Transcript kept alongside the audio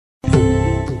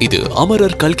இது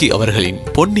அமரர் கல்கி அவர்களின்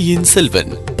பொன்னியின்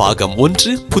செல்வன் பாகம்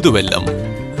 1 புதுவெல்லம்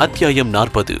அத்தியாயம்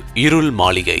 40 இருள்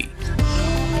மாளிகை.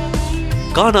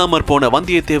 காணாமற் போன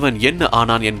வந்தியத்தேவன் என்ன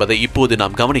ஆனான் என்பதை இப்போது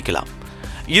நாம் கவனிக்கலாம்.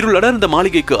 இருளடர்ந்த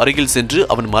மாளிகைக்கு அருகில் சென்று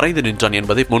அவன் மறைந்து நின்றான்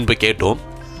என்பதை முன்பு கேட்டோம்.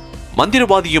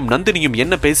 மந்திரவாதியும் நந்தினியும்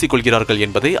என்ன பேசிக் கொள்கிறார்கள்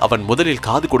என்பதை அவன் முதலில்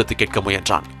காது கொடுத்து கேட்க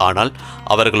முயன்றான். ஆனால்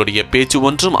அவர்களுடைய பேச்சு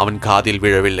ஒன்றும் அவன் காதில்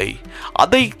விழவில்லை.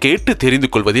 அதை கேட்டு தெரிந்து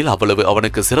கொள்வதில் அவ்வளவு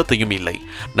அவனுக்கு சிரத்தையும் இல்லை.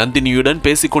 நந்தினியுடன்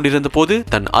பேசிக் கொண்டிருந்த போது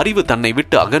தன் அறிவு தன்னை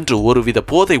விட்டு அகன்று ஒருவித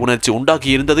போதை உணர்ச்சி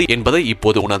உண்டாகியிருந்தது என்பதை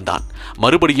இப்போது உணர்ந்தான்.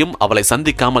 மறுபடியும் அவளை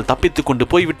சந்திக்காமல் தப்பித்துக் கொண்டு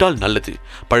போய்விட்டால் நல்லது.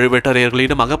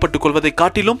 பழுவேட்டரையர்களிடம் அகப்பட்டுக் கொள்வதை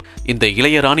காட்டிலும் இந்த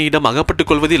இளைய ராணியிடம்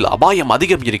அகப்பட்டுக் கொள்வதில் அபாயம்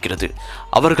அதிகம் இருக்கிறது.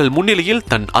 அவர்கள் முன்னிலையில்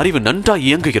தன் அறிவு நன்றாய்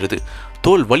இயங்குகிறது.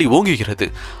 தோல் வலி ஓங்குகிறது.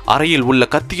 அறையில் உள்ள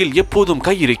கத்தியில் எப்போதும்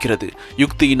கை இருக்கிறது.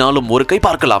 யுக்தியினாலும் ஒரு கை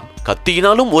பார்க்கலாம்,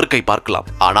 கத்தியினாலும் ஒரு கை பார்க்கலாம்.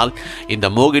 ஆனால் இந்த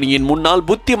மோகினியின் முன்னால்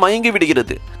புத்தி மயங்கி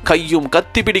விடுகிறது. கையும்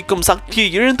கத்தி பிடிக்கும் சக்தியை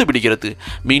இழந்து விடுகிறது.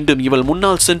 மீண்டும் இவள்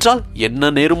முன்னால் சென்றால்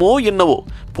என்ன நேருமோ என்னவோ.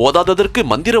 போதாததற்கு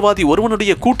மந்திரவாதி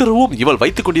ஒருவனுடைய கூட்டுறவும் இவள்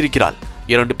வைத்துக் கொண்டிருக்கிறாள்.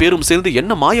 2 பேரும் சேர்ந்து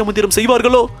என்ன மாய மந்திரம்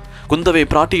செய்வார்களோ? குந்தவை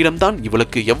பிராட்டியிடம்தான்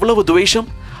இவளுக்கு எவ்வளவு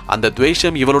துவேஷம். அந்த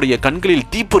துவேஷம் இவளுடைய கண்களில்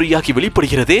தீப்பொறியாகி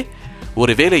வெளிப்படுகிறதே.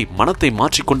 ஒருவேளை மனத்தை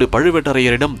மாற்றிக்கொண்டு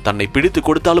பழுவேட்டரையரிடம் தன்னை பிடித்து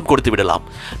கொடுத்தாலும் கொடுத்து விடலாம்.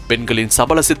 பெண்களின்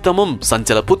சபல சித்தமும்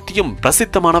சஞ்சல புத்தியும்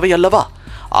பிரசித்தமானவை அல்லவா?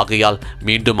 ஆகையால்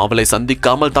மீண்டும் அவளை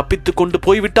சந்திக்காமல் தப்பித்துக் கொண்டு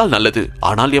போய்விட்டால் நல்லது.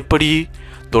 ஆனால் எப்படி?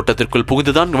 தோட்டத்திற்குள்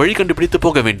புகுந்துதான் வழி கண்டுபிடித்து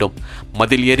போக வேண்டும்.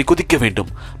 மதில் ஏறி குதிக்க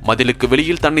வேண்டும். மதிலுக்கு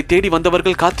வெளியில் தன்னை தேடி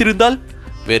வந்தவர்கள் காத்திருந்தால்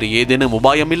வேறு ஏதேனும்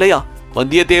உபாயம் இல்லையா?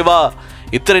 வந்தியத்தேவா,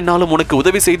 இத்தனை நாளும் உனக்கு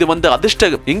உதவி செய்து வந்த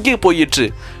அதிர்ஷ்டம் எங்கே போயிற்று?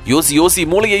 யோசி யோசி,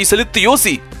 மூளையை செலுத்து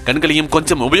யோசி. கண்களையும்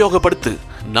கொஞ்சம் உபயோகப்படுத்து.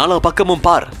 4 பக்கமும்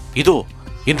பார். இதோ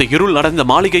இந்த இருள் அடைந்த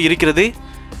மாளிகை இருக்கிறதே,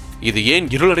 இது ஏன்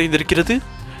இருளடைந்திருக்கிறது?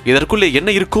 இதற்குள்ளே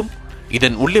என்ன இருக்கும்?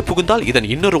 இதன் உள்ளே புகுந்தால்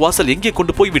இதன் இன்னொரு வாசல் எங்கே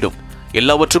கொண்டு போய்விடும்?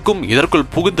 எல்லாவற்றுக்கும்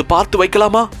இதற்குள் புகுந்து பார்த்து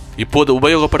வைக்கலாமா? இப்போது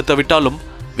உபயோகப்படுத்தவிட்டாலும்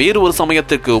வேறு ஒரு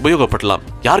சமயத்திற்கு உபயோகப்படலாம்.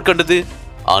 யார் கண்டது?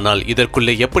 ஆனால்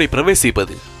இதற்குள்ளே எப்படி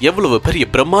பிரவேசிப்பது? எவ்வளவு பெரிய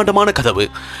பிரம்மாண்டமான கதவு!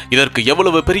 இதற்கு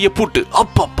எவ்வளவு பெரிய பூட்டு!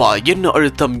 அப்பப்பா, என்ன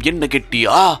அழுத்தம், என்ன கெட்டி!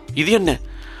 இது என்ன?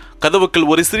 கதவுக்குள்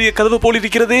ஒரு சிறிய கதவு போல்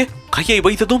இருக்கிறதே. கையை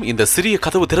வைத்ததும் இந்த சிறிய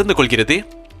கதவு திறந்து கொள்கிறதே.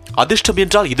 அதிர்ஷ்டம்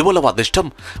என்றால் இதுவளவு அதிர்ஷ்டம்.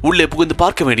 உள்ளே புகுந்து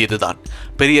பார்க்க வேண்டியதுதான்.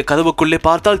 பெரிய கதவுக்குள்ளே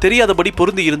பார்த்தால் தெரியாதபடி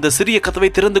பொருந்தி இருந்த சிறிய கதவை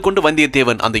திறந்து கொண்டு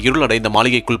வந்தியத்தேவன் அந்த இருளடைந்த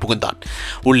மாளிகைக்குள் புகுந்தான்.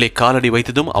 உள்ளே காலடி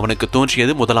வைத்ததும் அவனுக்கு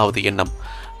தோன்றியது முதலாவது எண்ணம்.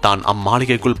 தான்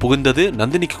அம்மாளிகைக்குள் புகுந்தது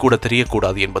நந்தினிக்கு கூட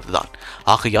தெரியக்கூடாது என்பதுதான்.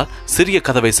 ஆகையால் சிறிய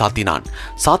கதவை சாத்தினான்.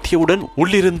 சாத்தியவுடன்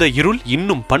உள்ளிருந்த இருள்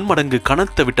இன்னும் பன்மடங்கு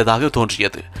கனத்து விட்டதாக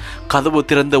தோன்றியது. கதவு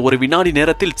திறந்த ஒரு வினாடி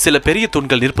நேரத்தில் சில பெரிய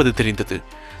தூண்கள் நிற்பது தெரிந்தது.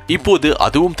 இப்போது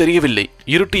அதுவும் தெரியவில்லை.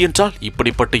 இருட்டு என்றால்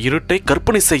இப்படிப்பட்ட இருட்டை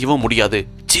கற்பனை செய்யவும் முடியாது.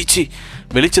 சீச்சி,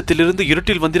 வெளிச்சத்திலிருந்து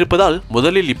இருட்டில் வந்திருப்பதால்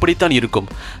முதலில் இப்படித்தான் இருக்கும்.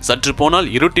 சற்று போனால்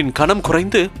இருட்டின் கணம்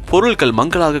குறைந்து பொருட்கள்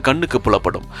மங்களாக கண்ணுக்கு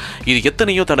புலப்படும். இது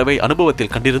எத்தனையோ தடவை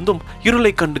அனுபவத்தில் கண்டிருந்தும்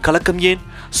இருளை கண்டு கலக்கம் ஏன்?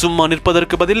 சும்மா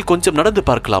நிற்பதற்கு பதில் கொஞ்சம் நடந்து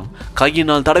பார்க்கலாம்.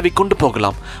 கையினால் தடவி கொண்டு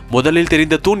போகலாம். முதலில்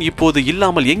தெரிந்த தூண் இப்போது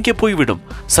இல்லாமல் எங்கே போய்விடும்?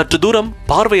 சற்று தூரம்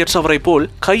பார்வையற்றவரை போல்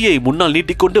கையை முன்னால்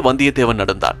நீட்டிக்கொண்டு வந்தியத்தேவன்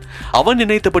நடந்தான். அவன்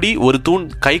நினைத்தபடி ஒரு தூண்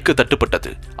கைக்கு தட்டுப்பட்டது.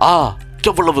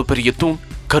 எவ்வளவு பெரிய தூண்!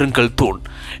 கருங்கல் தூண்.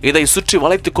 இதை சுற்றி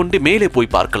வளைத்துக் கொண்டு மேலே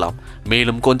போய் பார்க்கலாம்.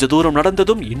 மேலும் கொஞ்ச தூரம்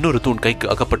நடந்ததும் இன்னொரு தூண் கைக்கு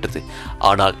அகப்பட்டது.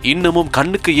 ஆனால் இன்னமும்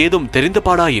கண்ணுக்கு ஏதும் தெரிந்த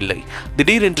பாடா இல்லை.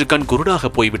 திடீரென்று கண்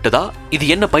குருடாக போய்விட்டதா? இது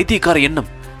என்ன பைத்தியக்கார எண்ணம்?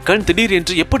 கண்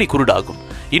திடீரென்று எப்படி குருடாகும்?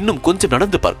 இன்னும் கொஞ்சம்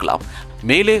நடந்து பார்க்கலாம்.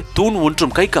 மேலே தூண்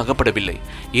ஒன்றும் கைக்கு அகப்படவில்லை.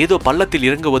 ஏதோ பள்ளத்தில்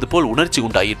இறங்குவது போல் உணர்ச்சி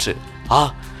உண்டாயிற்று.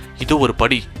 இதோ ஒரு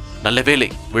படி. நல்ல வேளை,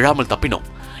 விழாமல் தப்பினோம்.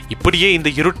 இப்படியே இந்த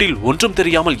இருட்டில் ஒன்றும்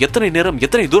தெரியாமல் எத்தனை நேரம்,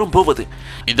 எத்தனை தூரம் போவது?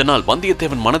 இதனால்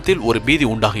வந்தியத்தேவன் மனத்தில் ஒரு பீதி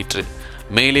உண்டாகிற்று.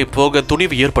 மேலே போக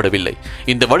துணிவு ஏற்படவில்லை.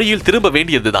 இந்த வழியில் திரும்ப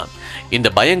வேண்டியதுதான். இந்த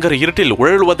பயங்கர இருட்டில்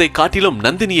உழல்வதை காட்டிலும்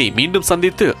நந்தினியை மீண்டும்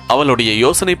சந்தித்து அவளுடைய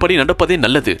யோசனைப்படி நடப்பதே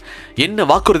நல்லது. என்ன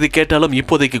வாக்குறுதி கேட்டாலும்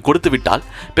இப்போதைக்கு கொடுத்து விட்டால்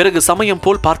பிறகு சமயம்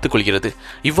போல் பார்த்துக் கொள்கிறது.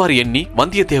 இவ்வாறு எண்ணி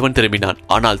வந்தியத்தேவன் திரும்பினான்.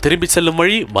 ஆனால் திரும்பி செல்லும்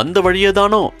வழி வந்த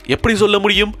வழியேதானோ? எப்படி சொல்ல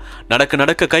முடியும்? நடக்க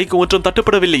நடக்க கைக்கு ஒன்றும்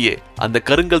தட்டுப்படவில்லையே. அந்த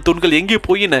கருங்கல் தூண்கள் எங்கே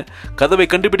போயின? கதவை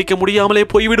கண்டுபிடிக்க முடியாமலே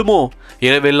போய்விடுமோ?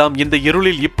 இரவெல்லாம் இந்த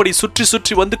இருளில் இப்படி சுற்றி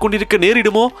சுற்றி வந்து கொண்டிருக்க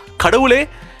நேரிடுமோ? கடவுளே,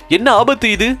 என்ன ஆபத்து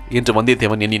இது என்று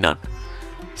வந்தியத்தேவன் எண்ணினான்.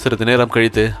 சிறிது நேரம்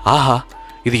கழித்து,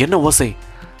 இது என்ன ஓசை?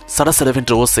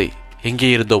 சடசடவென்ற ஓசை எங்கே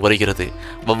இருந்தோ வருகிறது.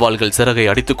 வௌவால்கள் சிறகை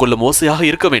அடித்துக் கொள்ளும் ஓசையாக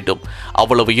இருக்க வேண்டும்.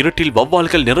 அவ்வளவு இருட்டில்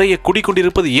வௌவால்கள் நிறைய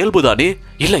குடிக்கொண்டிருப்பது இயல்புதானே?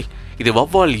 இல்லை, இது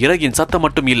வௌவால் இறகின் சத்தம்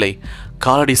மட்டும் இல்லை.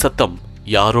 காலடி சத்தம்,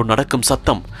 யாரோ நடக்கும்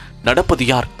சத்தம். நடப்பது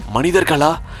யார்?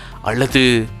 மனிதர்களா? அல்லது?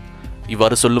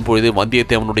 இவ்வாறு சொல்லும் பொழுது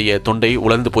வந்தியத்தேவனுடைய தொண்டை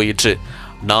உலர்ந்து போயிற்று.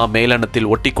 மேலனத்தில்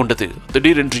ஒட்டி கொண்டது.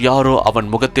 திடீரென்று யாரோ அவன்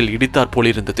முகத்தில் இடித்தார்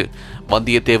போலிருந்தது.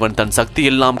 வந்தியத்தேவன் தன்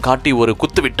சக்தியெல்லாம் காட்டி ஒரு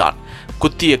குத்து விட்டான்.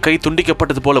 குத்திய கை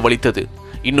துண்டிக்கப்பட்டது போல வலித்தது.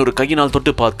 இன்னொரு கையினால்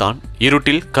தொட்டு பார்த்தான்.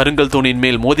 இருட்டில் கருங்கல் தூணின்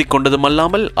மேல் மோதிக்கொண்டதும்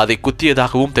அல்லாமல் அதை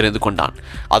குத்தியதாகவும் தெரிந்து கொண்டான்.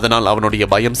 அதனால் அவனுடைய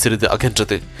பயம் சிறிது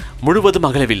அகன்றது. முழுவதும்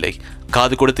அகலவில்லை.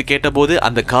 காது கொடுத்து கேட்டபோது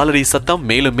அந்த காலடி சத்தம்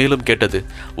மேலும் மேலும் கேட்டது.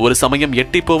 ஒரு சமயம்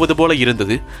எட்டி போவது போல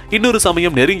இருந்தது, இன்னொரு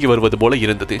சமயம் நெருங்கி வருவது போல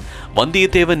இருந்தது.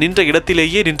 வந்தியத்தேவன் நின்ற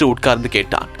இடத்திலேயே நின்று உட்கார்ந்து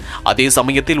கேட்டான். அதே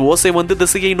சமயத்தில் ஓசை வந்து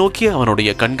திசையை நோக்கி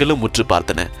அவனுடைய கண்களும் முற்று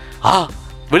பார்த்தன.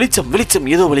 வெளிச்சம், வெளிச்சம்,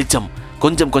 ஏதோ வெளிச்சம்.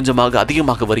 கொஞ்சம் கொஞ்சமாக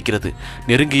அதிகமாக வருகிறது,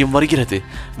 நெருங்கியும் வருகிறது.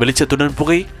 வெளிச்சத்துடன்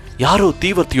புகை. யாரோ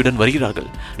தீவர்த்தியுடன் வருகிறார்கள்.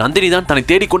 நந்தினிதான் தன்னை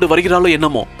தேடிக்கொண்டு வருகிறாளோ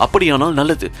என்னமோ. அப்படியானால்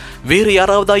நல்லது. வேறு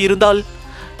யாராவதா இருந்தால்?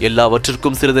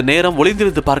 எல்லாவற்றிற்கும் சிறிது நேரம்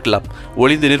ஒளிந்திருந்து பார்க்கலாம்.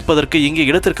 ஒளிந்து நிற்பதற்கு இங்கே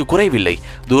இடத்திற்கு குறைவில்லை.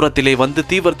 தூரத்திலே வந்து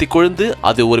தீவர்த்தி கொழுந்து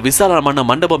அது ஒரு விசாலமான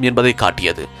மண்டபம் என்பதை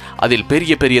காட்டியது. அதில்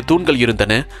பெரிய பெரிய தூண்கள்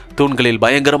இருந்தன. தூண்களில்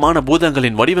பயங்கரமான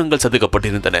பூதங்களின் வடிவங்கள்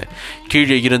செதுக்கப்பட்டிருந்தன.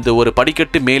 கீழே இருந்து ஒரு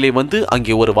படிக்கட்டு மேலே வந்து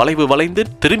அங்கே ஒரு வளைவு வளைந்து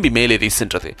திரும்பி மேலேறி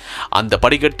சென்றது. அந்த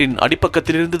படிக்கட்டின்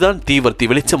அடிப்பக்கத்திலிருந்துதான் தீவர்த்தி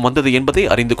வெளிச்சம் வந்தது என்பதை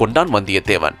அறிந்து கொண்டான்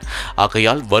வந்தியத்தேவன்.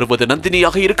 ஆகையால் வருவது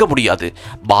நந்தினியாக இருக்க முடியாது.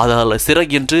 பாதாள சிறை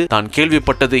என்று தான்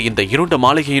கேள்விப்பட்டது இந்த இருண்ட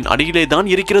மாளிகை அடியிலே தான்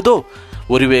இருக்கிறதோ?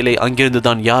 ஒருவேளை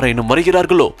அங்கிருந்துதான் யாரேனும்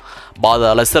வருகிறார்களோ?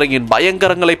 பாதாள சிறையின்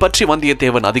பயங்கரங்களை பற்றி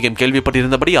வந்தியத்தேவன் அதிகம்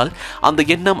கேள்விப்பட்டிருந்தபடியால் அந்த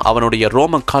எண்ணம் அவனுடைய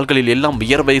ரோம கால்களில் எல்லாம்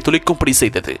வியர்வை துளிக்கும்படி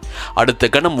செய்தது. அடுத்த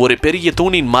கணம் ஒரு பெரிய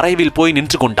தூணின் மறைவில் போய்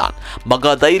நின்று கொண்டான்.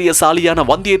 மகா தைரியசாலியான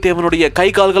வந்தியத்தேவனுடைய கை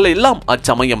கால்கள் எல்லாம்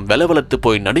அச்சமயம் வெலவெலத்து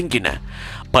போய் நடுங்கின.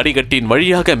 படிக்கட்டின்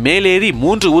வழியாக மேலேறி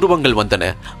 3 உருவங்கள் வந்தன.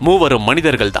 மூவரும்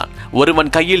மனிதர்கள் தான். ஒருவன்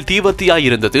கையில்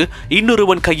தீவர்த்தியாயிருந்தது,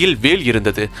 இன்னொருவன் கையில் வேல்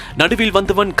இருந்தது. நடுவில்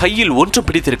வந்தவன் கையில் ஒன்றும்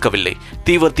பிடித்திருக்கவில்லை.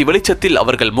 தீவர்த்தி வெளிச்சத்தில்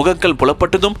அவர்கள் முகங்கள்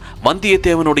புலப்பட்டதும்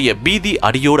வந்தியத்தேவனுடைய பீதி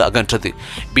அடியோடு அகன்றது.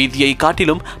 பீதியை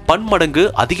காட்டிலும் பன்மடங்கு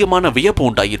அதிகமான வியப்பு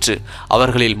உண்டாயிற்று.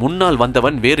 அவர்களில் முன்னால்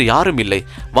வந்தவன் வேறு யாரும் இல்லை,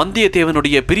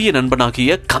 வந்தியத்தேவனுடைய பிரிய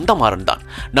நண்பனாகிய கந்தமாறன் தான்.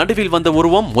 நடுவில் வந்த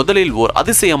உருவம் முதலில் ஓர்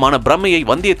அதிசயமான பிரமையை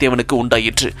வந்தியத்தேவனுக்கு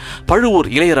உண்டாயிற்று. பழுவூர்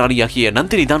இளையராணியாகிய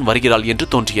நந்தினி தான் வருகிறாள் என்று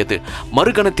தோன்றியது.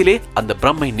 மறுகணத்திலே அந்த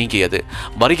பிரம்மை நீங்கியது.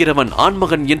 வருகிறவன்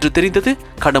ஆண்மகன் என்று தெரிந்தது.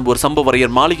 கடம்பூர்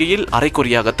சம்புவரையர் மாளிகையில்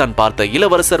அரைக்குறையாகத்தான் பார்த்த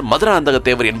இளவரசர்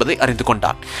மதுராந்தகத்தேவர் என்பதை அறிந்து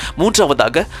கொண்டான்.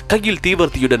 மூன்றாவதாக கையில்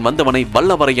தீவர்த்தியுடன் வந்தவனை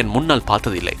வல்லவரையன் முன்னால்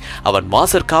பார்த்ததில்லை. அவன்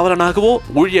வாசற் காவலனாகவோ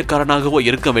ஊழியக்காரனாகவோ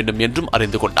இருக்க வேண்டும் என்றும்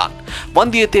அறிந்து கொண்டான்.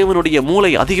 வந்தியத்தேவனுடைய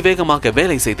மூளை அதிவேகமாக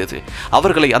வேலை செய்தது.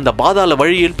 அவர்களை அந்த பாதாள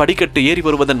வழியில் படிக்கட்டு ஏறி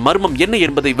வருவதன் மர்மம் என்ன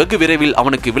என்பதை வெகு விரைவில்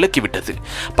அவனுக்கு விளக்கிவிட்டது.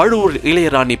 பழுவூர்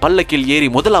இளையராணி பல்லக்கில் ஏறி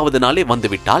முதலாவது நாளே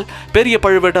வந்துவிட்டால். பெரிய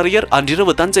பழுவேட்டரையர்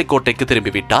அன்றிரவு தஞ்சை கோட்டைக்கு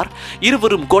திரும்பிவிட்டார்.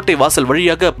 இருவரும் கோட்டை வாசல்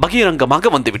வழியாக பகிரங்கமாக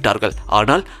வந்துவிட்டார்கள்.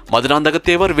 ஆனால்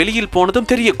மதுராந்தகத்தேவர் வெளியில் போனதும்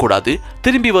தெரியக்கூடாது,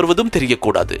 திரும்பி வருவதும்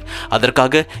தெரியக்கூடாது.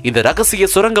 அதற்காக இந்த ரகசிய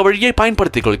சுரங்க வழியை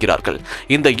பயன்படுத்திக் கொள்கிறார்கள்.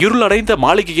 இந்த இருளடைந்த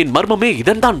மாளிகையின் மர்மமே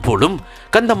இதன்தான் போலும்.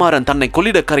 கந்தமாறன் தன்னை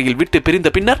கொள்ளிடக்கரையில் விட்டு பிரிந்த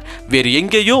பின்னர் வேறு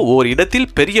எங்கேயோ ஓர் இடத்தில்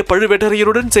பெரிய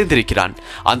பழுவேட்டரையருடன் சேர்ந்திருக்கிறான்.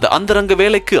 அந்த அந்தரங்க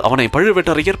வேலைக்கு அவனை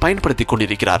பழுவேட்டரையர் பயன்படுத்திக்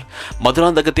கொண்டிருக்கிறார்.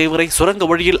 மதுராந்தகத்தேவரை சுரங்க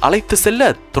வழியில் அழைத்து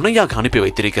செல்ல துணையாக அனுப்பி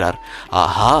வைத்திருக்கிறார்.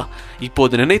 ஆஹா,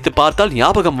 இப்போது நினைத்து பார்த்தால்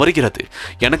ஞாபகம் வருகிறது.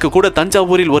 எனக்கு கூட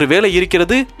தஞ்சாவூரில் ஒரு வேலை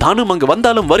இருக்கிறது, தானும் அங்கு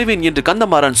வந்தாலும் வருவேன் என்று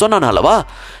கந்தமாறன் சொன்னான் அல்லவா?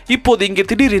 இப்போது இங்கே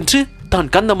திடீரென்று தான்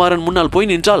கந்தமாறன் முன்னால் போய்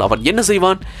நின்றால் அவன் என்ன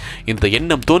செய்வான்? இந்த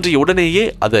எண்ணம் தோன்றிய உடனேயே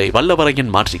அதை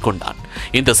வல்லவரையன் மாற்றிக்கொண்டான்.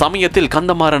 இந்த சமயத்தில்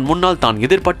கந்தமாறன் முன்னால் தான்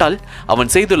எதிர்பட்டால்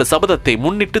அவன் செய்துள்ள சபதத்தை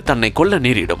முன்னிட்டு தன்னை கொல்ல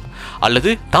நேரிடும்,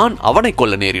 அல்லது தான் அவனை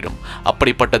கொல்ல நேரிடும்.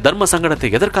 அப்படிப்பட்ட தர்ம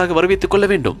சங்கடத்தை எதற்காக வரவேற்றுக் கொள்ள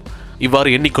வேண்டும்? இவ்வாறு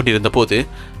எண்ணிக்கொண்டிருந்த போது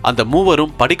அந்த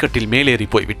மூவரும் படிக்கட்டில் மேலேறி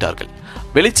போய்விட்டார்கள்.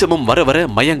 வெளிச்சமும் வர வர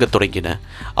மயங்க தொடங்கின.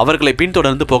 அவர்களை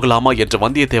பின்தொடர்ந்து போகலாமா என்று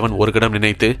வந்தியத்தேவன் ஒரு கணம்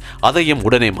நினைத்து அதையும்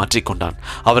உடனே மாற்றிக்கொண்டான்.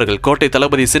 அவர்கள் கோட்டை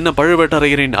தளபதி சின்ன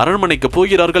பழுவேட்டரையரின் அரண்மனைக்கு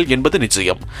போகிறார்கள் என்பது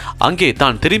நிச்சயம். அங்கே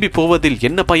தான் திரும்பி போவதில்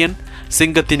என்ன பயன்?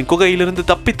 சிங்கத்தின் குகையிலிருந்து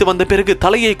தப்பித்து வந்த பிறகு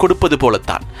தலையை கொடுப்பது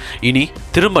போலத்தான். இனி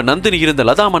திரும்ப நந்தினி இருந்த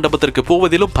லதா மண்டபத்திற்கு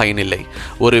போவதிலும் பயனில்லை.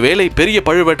 ஒருவேளை பெரிய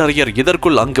பழுவேட்டரையர்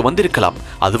இதற்குள் அங்கு வந்திருக்கலாம்.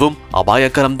 அதுவும்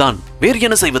அபாயகரம்தான். வேறு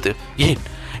என்ன செய்வது? ஏன்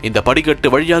இந்த படிக்கட்டு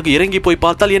வழியாக இறங்கி போய்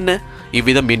பார்த்தால் என்ன?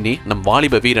 இவ்விதம் எண்ணி நம்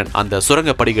வாலிப வீரன் அந்த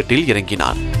சுரங்க படிக்கட்டில்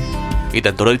இறங்கினார்.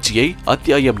 இதன் தொடர்ச்சியை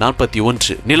அத்தியாயம்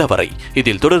 41 நிலவரை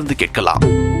இதில் தொடர்ந்து கேட்கலாம்.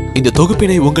 இந்த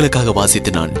தொகுப்பினை உங்களுக்காக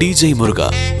வாசித்து நான் DJ முருகா.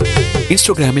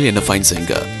 இன்ஸ்டாகிராமில் என்ன ஃபைண்ட்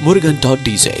செய்யுங்க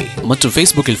murugan.dj மற்றும்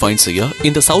Facebookல் ஃபைண்ட் செய்ய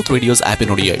இந்த சவுத் ரேடியோஸ்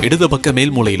ஆப்பினுடைய இடது பக்க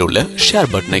மேல் மூலையில் உள்ள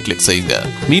ஷேர் பட்டனை கிளிக் செய்யுங்க.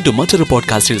 மீண்டும் மற்றொரு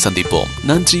பாட்காஸ்டில் சந்திப்போம்.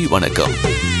 நன்றி, வணக்கம்.